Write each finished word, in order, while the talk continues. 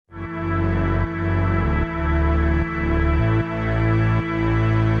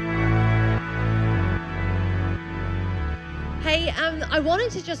I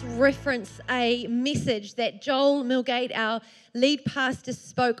wanted to just reference a message that Joel Milgate, our lead pastor,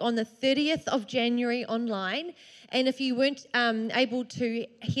 spoke on the 30th of January online. And if you weren't able to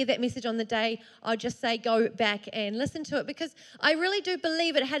hear that message on the day, I'll just say go back and listen to it, because I really do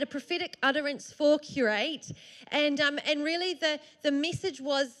believe it had a prophetic utterance for Curate. And really the message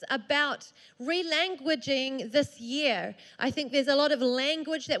was about relanguaging this year. I think there's a lot of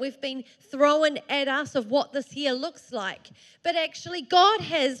language that we've been thrown at us of what this year looks like. But actually, God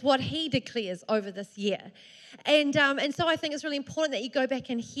has what He declares over this year. And so I think it's really important that you go back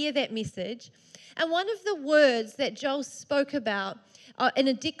and hear that message. And one of the words that Joel spoke about in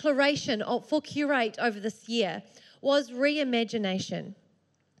a declaration for Curate over this year was reimagination.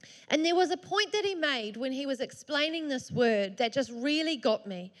 And there was a point that he made when he was explaining this word that just really got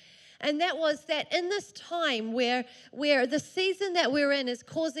me. And that was that in this time where the season that we're in is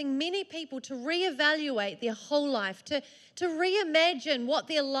causing many people to reevaluate their whole life, to reimagine what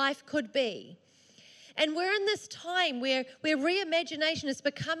their life could be. And we're in this time where reimagination is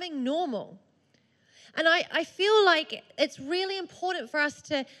becoming normal. And I feel like it's really important for us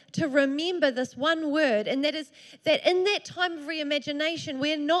to remember this one word, and that is that in that time of reimagination,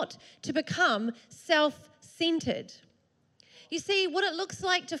 we're not to become self-centered. You see, what it looks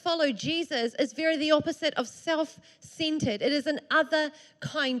like to follow Jesus is very the opposite of self-centered. It is an other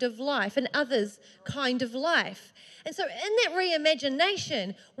kind of life, an others kind of life. And so in that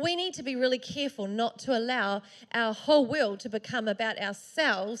reimagination, we need to be really careful not to allow our whole world to become about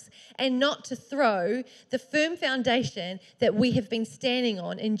ourselves and not to throw the firm foundation that we have been standing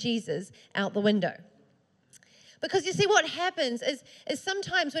on in Jesus out the window. Because you see, what happens is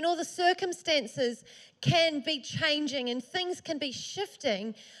sometimes when all the circumstances can be changing and things can be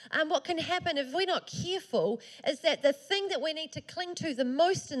shifting, what can happen if we're not careful is that the thing that we need to cling to the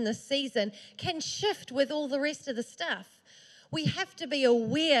most in this season can shift with all the rest of the stuff. We have to be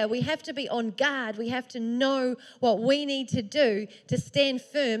aware, we have to be on guard, we have to know what we need to do to stand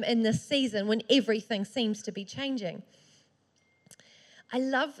firm in this season when everything seems to be changing. I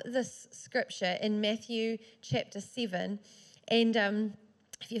love this scripture in Matthew chapter 7, and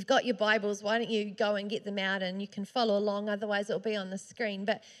if you've got your Bibles, why don't you go and get them out and you can follow along, otherwise it'll be on the screen.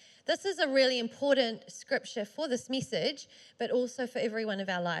 But this is a really important scripture for this message, but also for every one of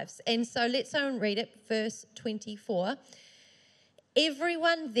our lives. And so let's go and read it, verse 24.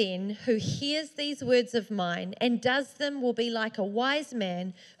 Everyone then who hears these words of mine and does them will be like a wise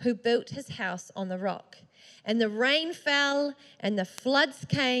man who built his house on the rock. And the rain fell, and the floods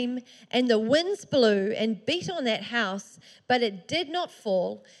came, and the winds blew and beat on that house, but it did not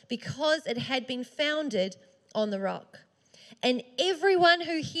fall, because it had been founded on the rock. And everyone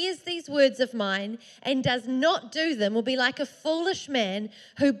who hears these words of mine and does not do them will be like a foolish man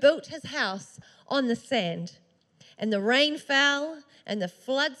who built his house on the sand. And the rain fell, and the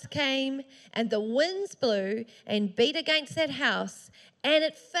floods came, and the winds blew and beat against that house, and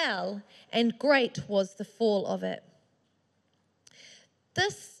it fell, and great was the fall of it.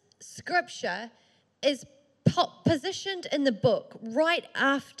 This scripture is positioned in the book right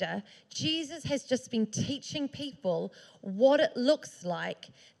after Jesus has just been teaching people what it looks like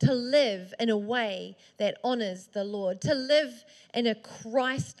to live in a way that honors the Lord, to live in a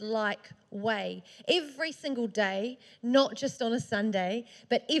Christ-like way. Every single day, not just on a Sunday,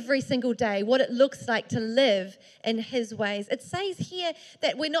 but every single day, what it looks like to live in His ways. It says here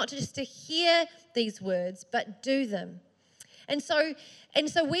that we're not just to hear these words, but do them. And so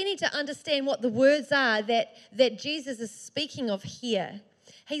we need to understand what the words are that Jesus is speaking of here.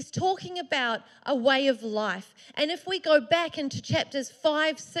 He's talking about a way of life. And if we go back into chapters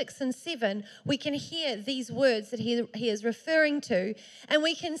 5, 6, and 7, we can hear these words that he is referring to. And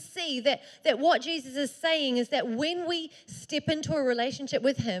we can see that what Jesus is saying is that when we step into a relationship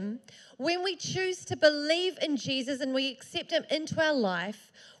with Him, when we choose to believe in Jesus and we accept Him into our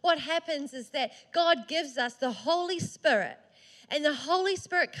life, what happens is that God gives us the Holy Spirit. And the Holy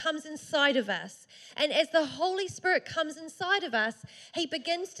Spirit comes inside of us. And as the Holy Spirit comes inside of us, He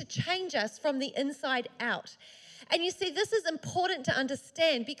begins to change us from the inside out. And you see, this is important to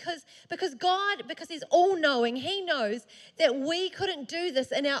understand because God, because He's all-knowing, He knows that we couldn't do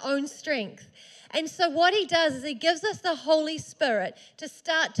this in our own strength. And so what He does is He gives us the Holy Spirit to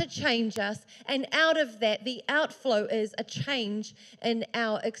start to change us. And out of that, the outflow is a change in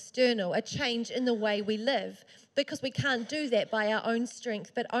our external, a change in the way we live. Because we can't do that by our own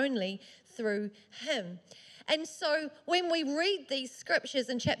strength, but only through Him. And so when we read these scriptures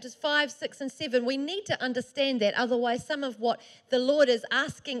in chapters 5, 6, and 7, we need to understand that. Otherwise, some of what the Lord is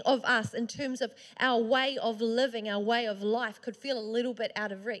asking of us in terms of our way of living, our way of life, could feel a little bit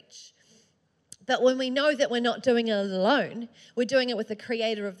out of reach. But when we know that we're not doing it alone, we're doing it with the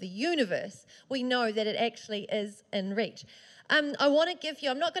creator of the universe, we know that it actually is in reach. I want to give you,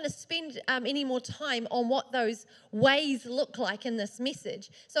 I'm not going to spend any more time on what those ways look like in this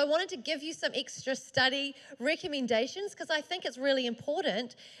message. So I wanted to give you some extra study recommendations because I think it's really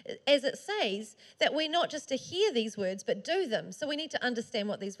important, as it says, that we're not just to hear these words, but do them. So we need to understand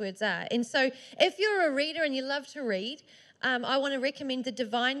what these words are. And so if you're a reader and you love to read, I want to recommend The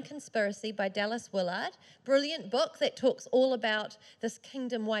Divine Conspiracy by Dallas Willard. Brilliant book that talks all about this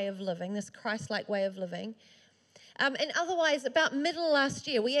kingdom way of living, this Christ-like way of living. And otherwise, about middle last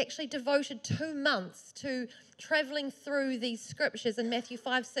year, we actually devoted 2 months to traveling through these scriptures in Matthew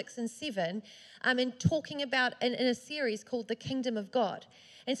 5, 6, and 7, and talking about in a series called The Kingdom of God.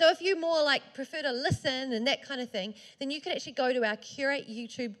 And so if you more like prefer to listen and that kind of thing, then you can actually go to our Curate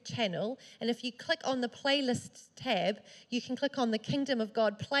YouTube channel. And if you click on the playlists tab, you can click on the Kingdom of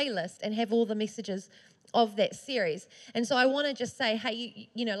God playlist and have all the messages of that series. And so I want to just say, hey,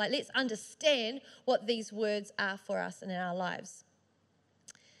 you know, like let's understand what these words are for us in our lives.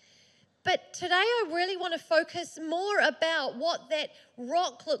 But today I really want to focus more about what that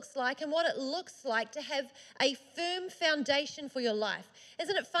rock looks like and what it looks like to have a firm foundation for your life.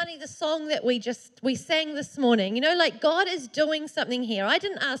 Isn't it funny, the song that we sang this morning, you know, like God is doing something here. I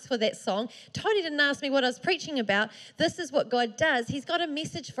didn't ask for that song. Tony didn't ask me what I was preaching about. This is what God does. He's got a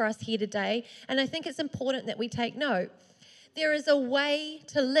message for us here today, and I think it's important that we take note. There is a way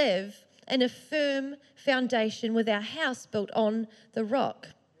to live in a firm foundation with our house built on the rock.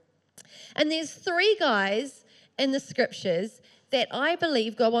 And there's 3 guys in the scriptures that I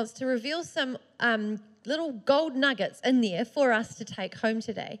believe God wants to reveal some little gold nuggets in there for us to take home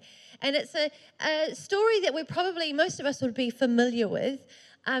today. And it's a story that most of us would be familiar with.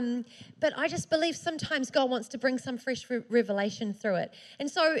 But I just believe sometimes God wants to bring some fresh revelation through it. And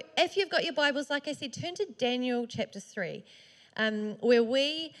so if you've got your Bibles, like I said, turn to Daniel chapter 3, where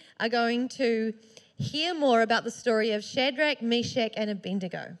we are going to hear more about the story of Shadrach, Meshach, and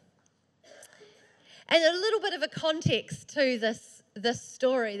Abednego. And a little bit of a context to this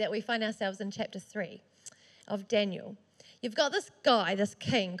story that we find ourselves in chapter 3 of Daniel. You've got this guy, this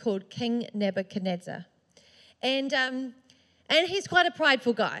king called King Nebuchadnezzar. And he's quite a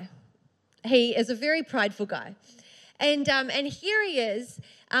prideful guy. He is a very prideful guy. And here he is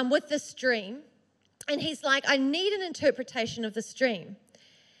with this dream. And he's like, I need an interpretation of this dream.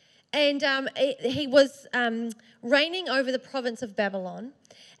 And he was reigning over the province of Babylon.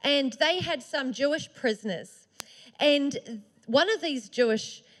 And they had some Jewish prisoners. And one of these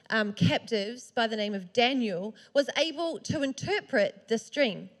Jewish captives by the name of Daniel was able to interpret this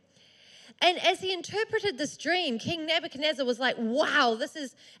dream. And as he interpreted this dream, King Nebuchadnezzar was like, wow, this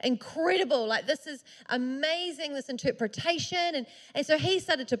is incredible. Like, this is amazing, this interpretation. And so he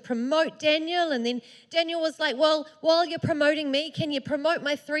started to promote Daniel. And then Daniel was like, well, while you're promoting me, can you promote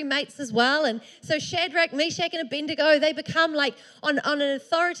my 3 mates as well? And so Shadrach, Meshach, and Abednego, they become like on an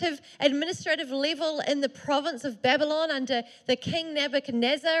authoritative, administrative level in the province of Babylon under the King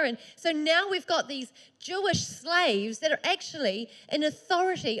Nebuchadnezzar. And so now we've got these Jewish slaves that are actually in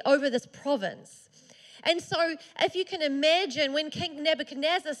authority over this province. And so if you can imagine when King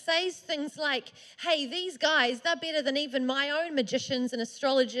Nebuchadnezzar says things like, hey, these guys, they're better than even my own magicians and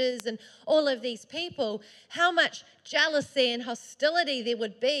astrologers and all of these people, how much jealousy and hostility there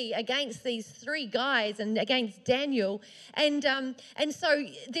would be against these 3 guys and against Daniel. And so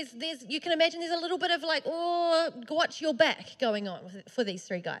there's you can imagine there's a little bit of like, oh, watch your back going on for these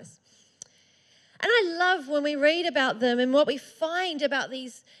 3 guys. And I love when we read about them and what we find about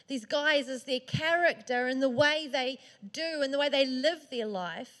these guys is their character and the way they do and the way they live their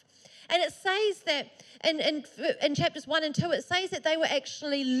life. And it says that in chapters 1 and 2, it says that they were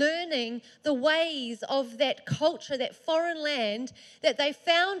actually learning the ways of that culture, that foreign land that they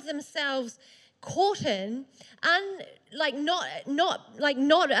found themselves caught in, not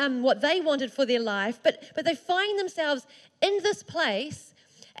what they wanted for their life, but they find themselves in this place.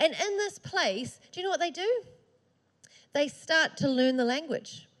 And in this place, do you know what they do? They start to learn the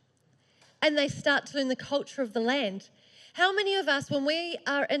language. And they start to learn the culture of the land. How many of us, when we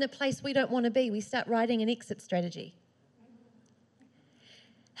are in a place we don't want to be, we start writing an exit strategy?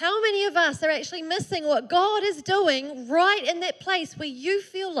 How many of us are actually missing what God is doing right in that place where you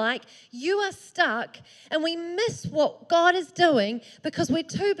feel like you are stuck, and we miss what God is doing because we're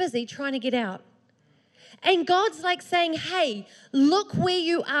too busy trying to get out? And God's like saying, hey, look where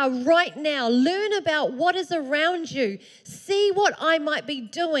you are right now. Learn about what is around you. See what I might be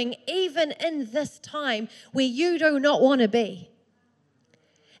doing even in this time where you do not want to be.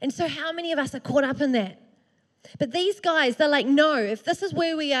 And so how many of us are caught up in that? But these guys, they're like, no, if this is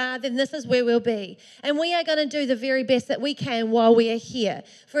where we are, then this is where we'll be. And we are going to do the very best that we can while we are here.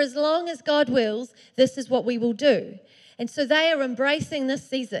 For as long as God wills, this is what we will do. And so they are embracing this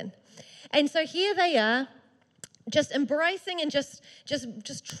season. And so here they are, just embracing and just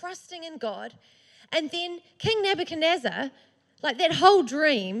trusting in God. And then King Nebuchadnezzar, like that whole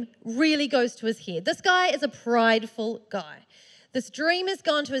dream really goes to his head. This guy is a prideful guy. This dream has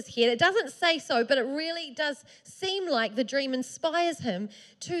gone to his head. It doesn't say so, but it really does seem like the dream inspires him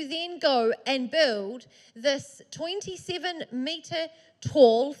to then go and build this 27-meter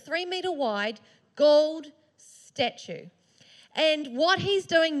tall, 3-meter wide gold statue. And what he's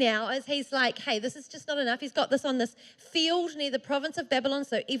doing now is he's like, hey, this is just not enough. He's got this on this field near the province of Babylon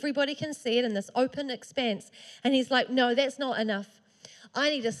so everybody can see it in this open expanse. And he's like, no, that's not enough. I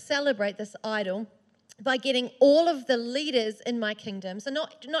need to celebrate this idol by getting all of the leaders in my kingdom. So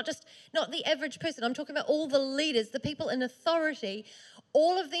not the average person. I'm talking about all the leaders, the people in authority,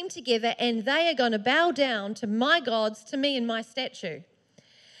 all of them together, and they are going to bow down to my gods, to me and my statue.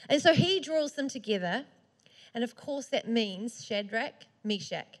 And so he draws them together. And of course that means Shadrach,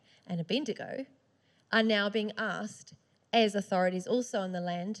 Meshach, and Abednego are now being asked, as authorities also in the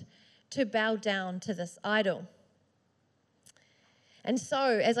land, to bow down to this idol. And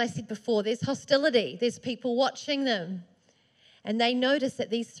so, as I said before, there's hostility. There's people watching them. And they notice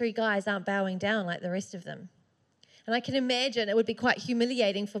that these three guys aren't bowing down like the rest of them. And I can imagine it would be quite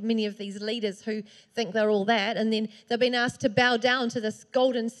humiliating for many of these leaders who think they're all that. And then they've been asked to bow down to this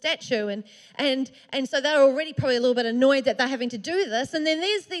golden statue. And so they're already probably a little bit annoyed that they're having to do this. And then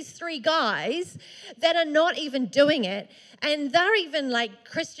there's these three guys that are not even doing it. And they're even like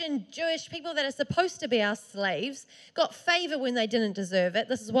Christian, Jewish people that are supposed to be our slaves, got favor when they didn't deserve it.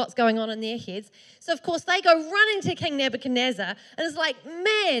 This is what's going on in their heads. So, of course, they go running to King Nebuchadnezzar. And it's like,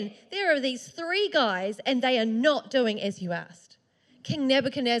 man, there are these three guys and they are not doing as you asked. King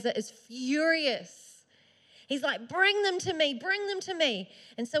Nebuchadnezzar is furious. He's like, bring them to me, bring them to me.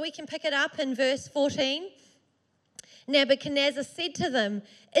 And so we can pick it up in verse 14. Nebuchadnezzar said to them,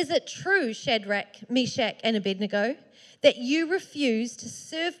 is it true, Shadrach, Meshach, and Abednego, that you refuse to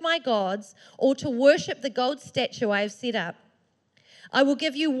serve my gods or to worship the gold statue I have set up? I will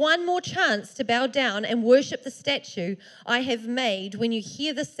give you one more chance to bow down and worship the statue I have made when you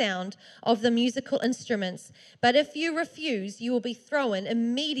hear the sound of the musical instruments. But if you refuse, you will be thrown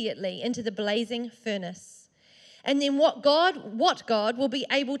immediately into the blazing furnace. And then what God will be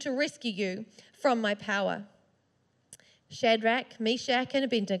able to rescue you from my power? Shadrach, Meshach, and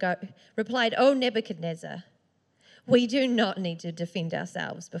Abednego replied, O Nebuchadnezzar, we do not need to defend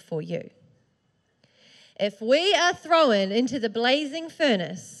ourselves before you. If we are thrown into the blazing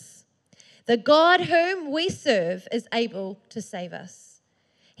furnace, the God whom we serve is able to save us.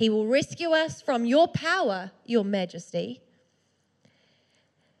 He will rescue us from your power, your majesty.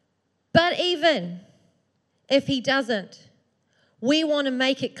 But even if he doesn't, we want to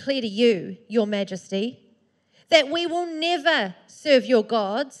make it clear to you, your majesty, that we will never serve your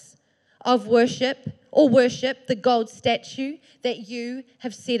gods of worship or worship the gold statue that you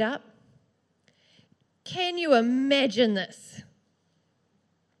have set up. Can you imagine this?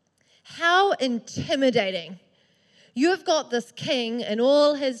 How intimidating. You've got this king in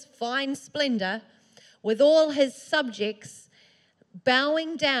all his fine splendor with all his subjects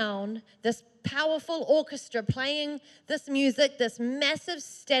bowing down, this powerful orchestra playing this music, this massive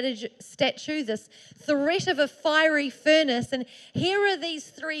statue, this threat of a fiery furnace. And here are these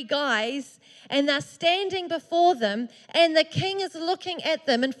three guys, and they're standing before them, and the king is looking at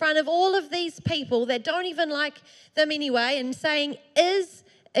them in front of all of these people that don't even like them anyway and saying, is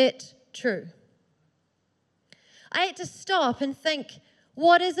it true? I had to stop and think,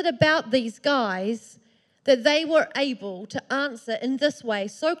 what is it about these guys that they were able to answer in this way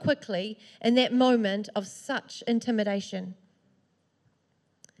so quickly in that moment of such intimidation?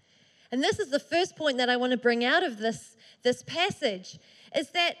 And this is the first point that I want to bring out of this passage,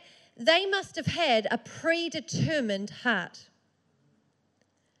 is that they must have had a predetermined heart.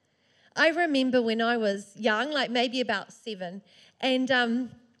 I remember when I was young, like maybe about 7,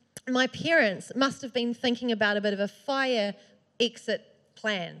 and my parents must have been thinking about a bit of a fire exit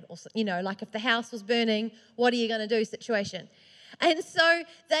plan, or like if the house was burning, what are you going to do situation. And so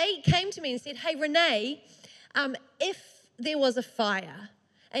they came to me and said, hey, Renee, if there was a fire,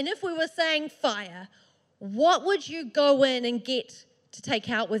 and if we were saying fire, what would you go in and get to take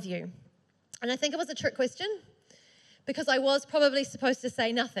out with you? And I think it was a trick question, because I was probably supposed to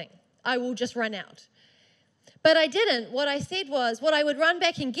say nothing. I will just run out. But I didn't. What I said was, what I would run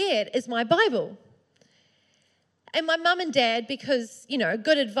back and get is my Bible. And my mum and dad, because,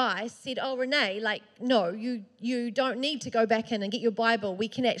 good advice, said, oh, Renee, no, you don't need to go back in and get your Bible.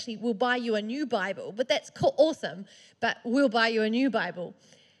 We'll buy you a new Bible. But that's awesome, but we'll buy you a new Bible.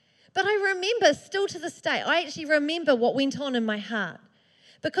 But I remember, still to this day, I actually remember what went on in my heart.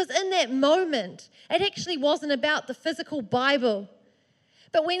 Because in that moment, it actually wasn't about the physical Bible.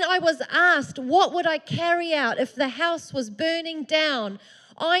 But when I was asked, what would I carry out if the house was burning down,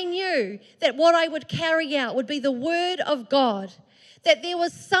 I knew that what I would carry out would be the Word of God, that there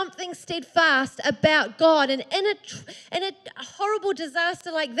was something steadfast about God. And in a horrible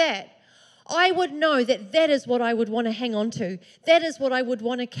disaster like that, I would know that that is what I would want to hang on to. That is what I would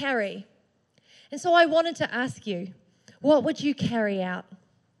want to carry. And so I wanted to ask you, what would you carry out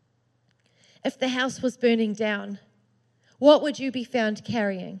if the house was burning down? What would you be found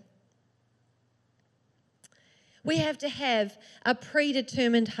carrying? We have to have a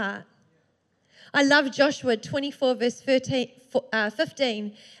predetermined heart. I love Joshua 24, verse 15.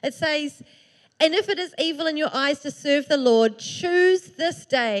 It says, and if it is evil in your eyes to serve the Lord, choose this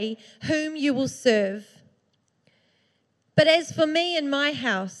day whom you will serve. But as for me and my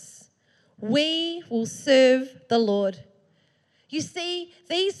house, we will serve the Lord. You see,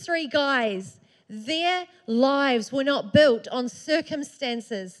 these three guys, their lives were not built on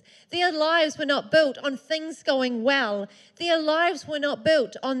circumstances. Their lives were not built on things going well. Their lives were not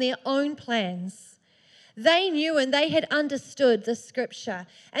built on their own plans. They knew and they had understood the scripture,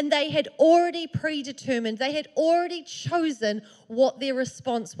 and they had already predetermined, they had already chosen what their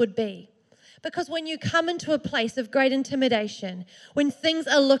response would be. Because when you come into a place of great intimidation, when things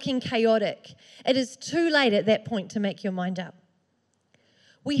are looking chaotic, it is too late at that point to make your mind up.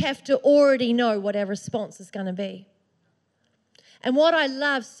 We have to already know what our response is going to be. And what I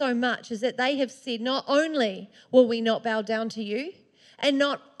love so much is that they have said, not only will we not bow down to you, and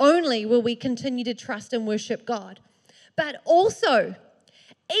not only will we continue to trust and worship God, but also,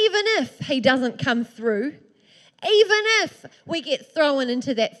 even if He doesn't come through, even if we get thrown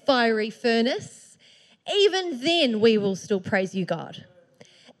into that fiery furnace, even then we will still praise you, God.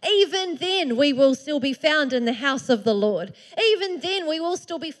 Even then, we will still be found in the house of the Lord. Even then, we will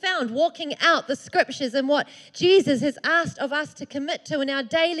still be found walking out the scriptures and what Jesus has asked of us to commit to in our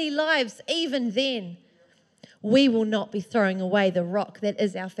daily lives. Even then, we will not be throwing away the rock that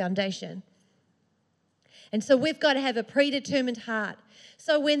is our foundation. And so we've got to have a predetermined heart.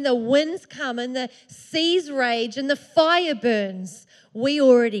 So when the winds come and the seas rage and the fire burns, we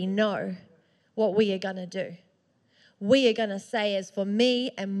already know what we are going to do. We are going to say, as for me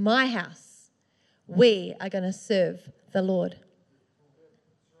and my house, we are going to serve the Lord.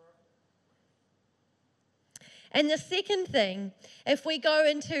 And the second thing, if we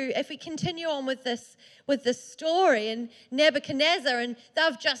continue on with this story, and Nebuchadnezzar, and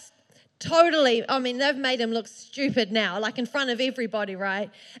they've just they've made him look stupid now, like in front of everybody, right?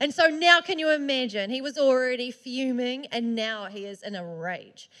 And so now can you imagine? He was already fuming, and now he is in a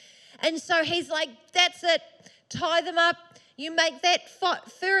rage. And so he's like, that's it. Tie them up. You make that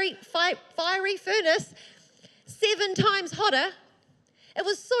fiery furnace 7 times hotter. It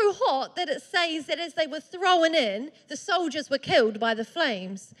was so hot that it says that as they were thrown in, the soldiers were killed by the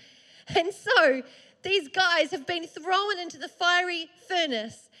flames. And so these guys have been thrown into the fiery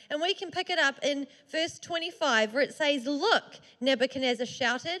furnace. And we can pick it up in verse 25 where it says, look, Nebuchadnezzar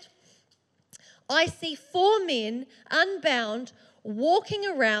shouted, I see 4 men unbound walking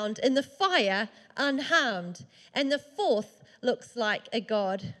around in the fire unharmed, and the 4th looks like a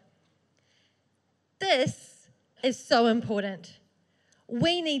god. This is so important.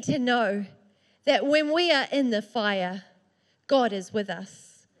 We need to know that when we are in the fire, God is with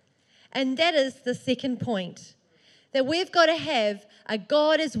us. And that is the second point, that we've got to have a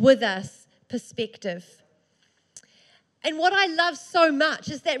God is with us perspective. And what I love so much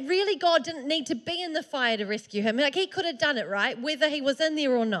is that really God didn't need to be in the fire to rescue him. Like, he could have done it, right? Whether he was in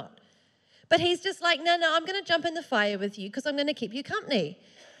there or not. But he's just like, no, I'm going to jump in the fire with you because I'm going to keep you company.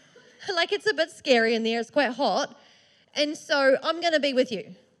 Like, it's a bit scary in there. It's quite hot. And so I'm going to be with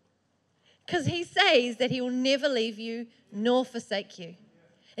you. Because he says that he will never leave you nor forsake you.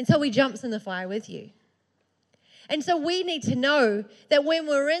 And so he jumps in the fire with you. And so we need to know that when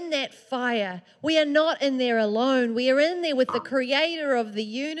we're in that fire, we are not in there alone. We are in there with the creator of the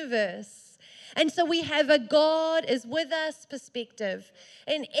universe. And so we have a God is with us perspective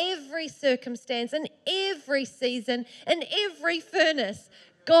in every circumstance, in every season, in every furnace.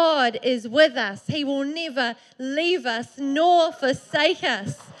 God is with us. He will never leave us nor forsake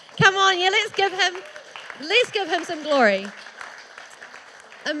us. Come on, yeah, let's give him some glory.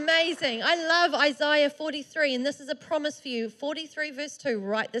 Amazing. I love Isaiah 43, and this is a promise for you. 43 verse 2,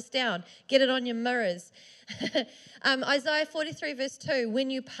 write this down. Get it on your mirrors. Isaiah 43 verse 2,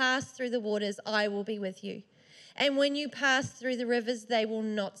 when you pass through the waters, I will be with you. And when you pass through the rivers, they will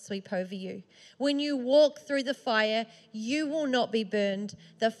not sweep over you. When you walk through the fire, you will not be burned.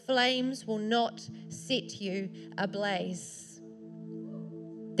 The flames will not set you ablaze.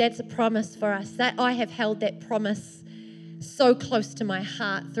 That's a promise for us. That I have held that promise so close to my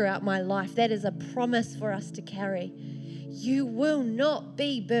heart throughout my life. That is a promise for us to carry. You will not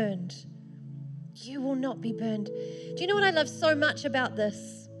be burned. You will not be burned. Do you know what I love so much about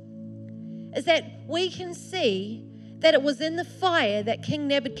this? Is that we can see that it was in the fire that King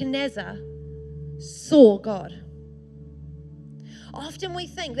Nebuchadnezzar saw God. Often we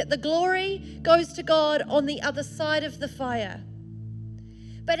think that the glory goes to God on the other side of the fire.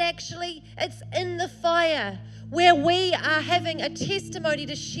 But actually, it's in the fire where we are having a testimony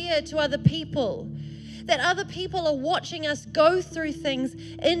to share to other people. That other people are watching us go through things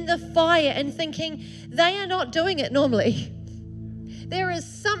in the fire and thinking they are not doing it normally. There is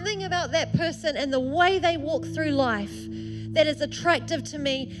something about that person and the way they walk through life that is attractive to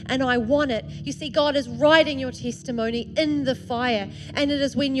me, and I want it. You see, God is writing your testimony in the fire, and it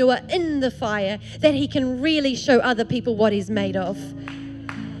is when you are in the fire that He can really show other people what He's made of.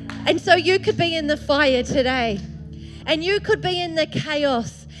 And so you could be in the fire today, and you could be in the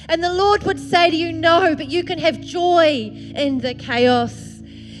chaos, and the Lord would say to you, no, but you can have joy in the chaos.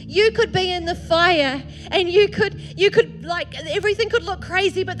 You could be in the fire, and you could like, everything could look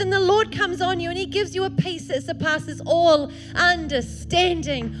crazy, but then the Lord comes on you and He gives you a peace that surpasses all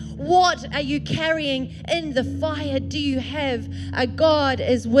understanding. What are you carrying in the fire? Do you have a God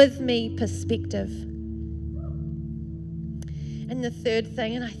is with me perspective? And the third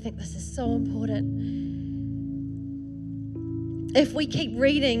thing, and I think this is so important, if we keep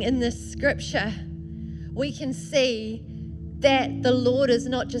reading in this scripture, we can see that the Lord is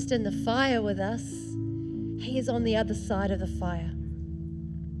not just in the fire with us, He is on the other side of the fire.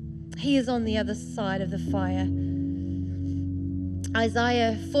 He is on the other side of the fire.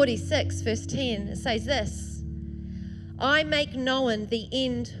 Isaiah 46 verse 10, it says this, I make known the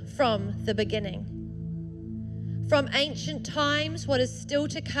end from the beginning. From ancient times, what is still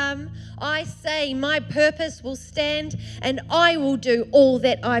to come, I say my purpose will stand and I will do all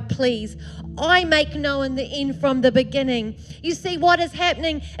that I please. I make known the end from the beginning. You see, what is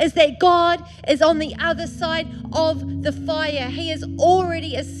happening is that God is on the other side of the fire. He has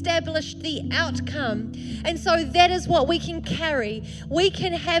already established the outcome. And so that is what we can carry. We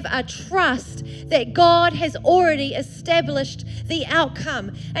can have a trust that God has already established the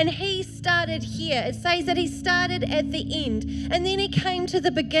outcome. And He started here. It says that He started at the end, and then He came to the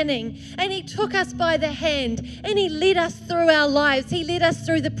beginning, and He took us by the hand, and He led us through our lives. He led us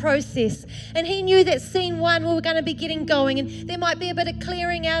through the process, and He knew that scene one we were going to be getting going, and there might be a bit of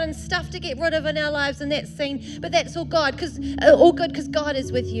clearing out and stuff to get rid of in our lives in that scene, but that's all good because God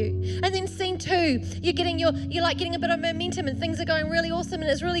is with you. And then scene two, you're like getting a bit of momentum, and things are going really awesome, and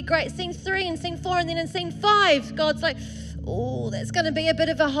it's really great. Scene three and scene four, and then in scene five, God's like, oh, that's going to be a bit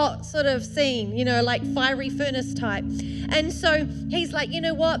of a hot sort of scene, like fiery furnace type. And so He's like, you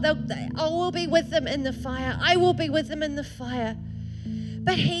know what? I will be with them in the fire. I will be with them in the fire.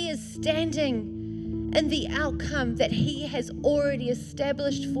 But He is standing in the outcome that He has already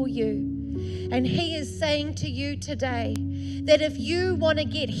established for you. And He is saying to you today that if you want to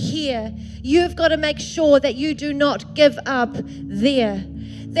get here, you've got to make sure that you do not give up there.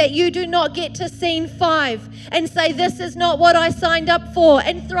 That you do not get to scene 5 and say, this is not what I signed up for,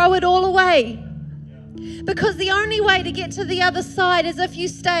 and throw it all away. Because the only way to get to the other side is if you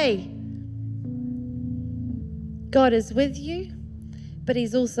stay. God is with you, but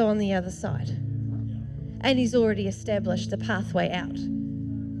He's also on the other side. And He's already established the pathway out.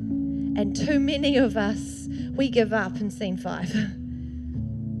 And too many of us, we give up in scene 5.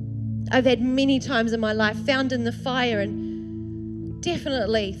 I've had many times in my life found in the fire and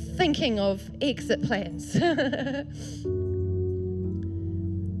definitely thinking of exit plans.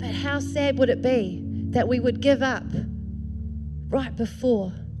 But how sad would it be that we would give up right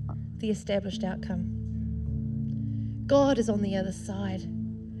before the established outcome? God is on the other side.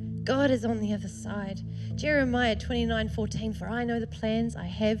 God is on the other side. Jeremiah 29:14, for I know the plans I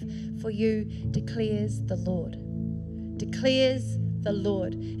have for you, declares the Lord. Declares the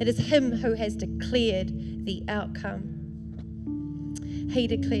Lord. It is Him who has declared the outcome. He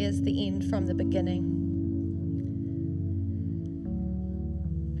declares the end from the beginning.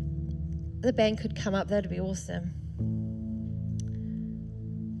 The band could come up, that'd be awesome.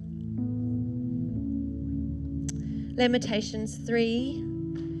 Lamentations 3,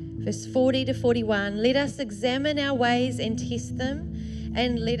 Verse 40 to 41, let us examine our ways and test them,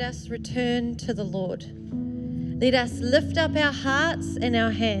 and let us return to the Lord. Let us lift up our hearts and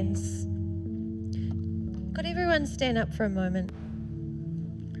our hands. Could everyone stand up for a moment?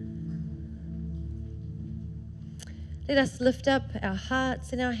 Let us lift up our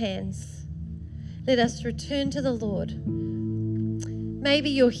hearts and our hands. Let us return to the Lord. Maybe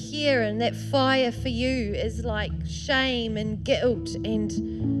you're here and that fire for you is like shame and guilt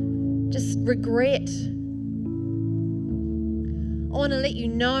and just regret. I want to let you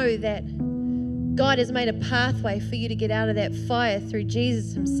know that God has made a pathway for you to get out of that fire through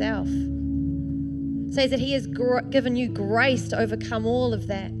Jesus himself. It says that he has given you grace to overcome all of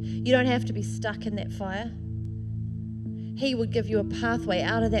that. You don't have to be stuck in that fire. He would give you a pathway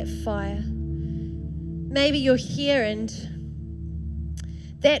out of that fire. Maybe you're here and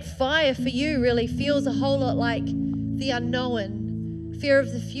that fire for you really feels a whole lot like the unknown. Fear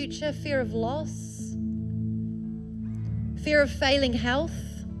of the future, fear of loss, fear of failing health.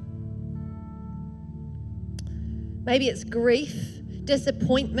 Maybe it's grief,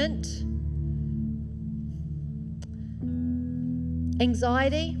 disappointment,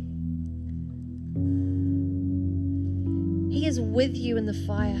 anxiety. He is with you in the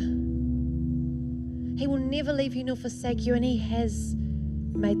fire. He will never leave you nor forsake you, and he has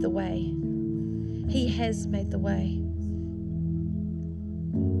made the way. He has made the way.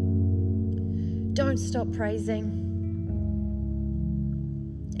 Don't stop praising.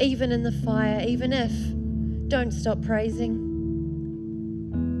 Even in the fire, even if, don't stop praising.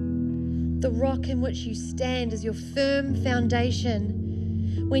 The rock in which you stand is your firm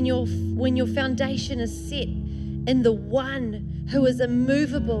foundation. When your foundation is set in the one who is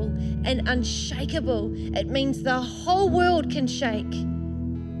immovable and unshakable, it means the whole world can shake.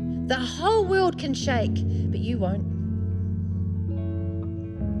 The whole world can shake, but you won't.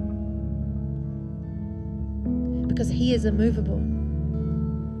 Because he is immovable.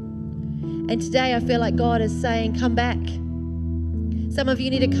 And today I feel like God is saying, come back. Some of you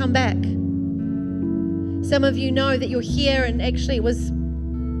need to come back. Some of you know that you're here, and actually it was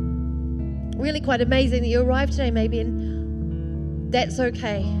really quite amazing that you arrived today maybe, and that's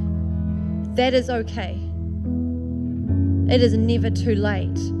okay. That is okay. It is never too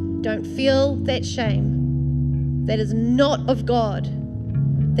late. Don't feel that shame. That is not of God.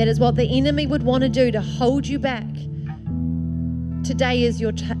 That is what the enemy would want to do, to hold you back. Today is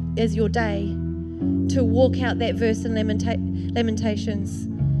your day to walk out that verse in Lamentations,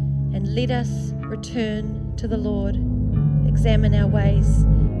 and let us return to the Lord. Examine our ways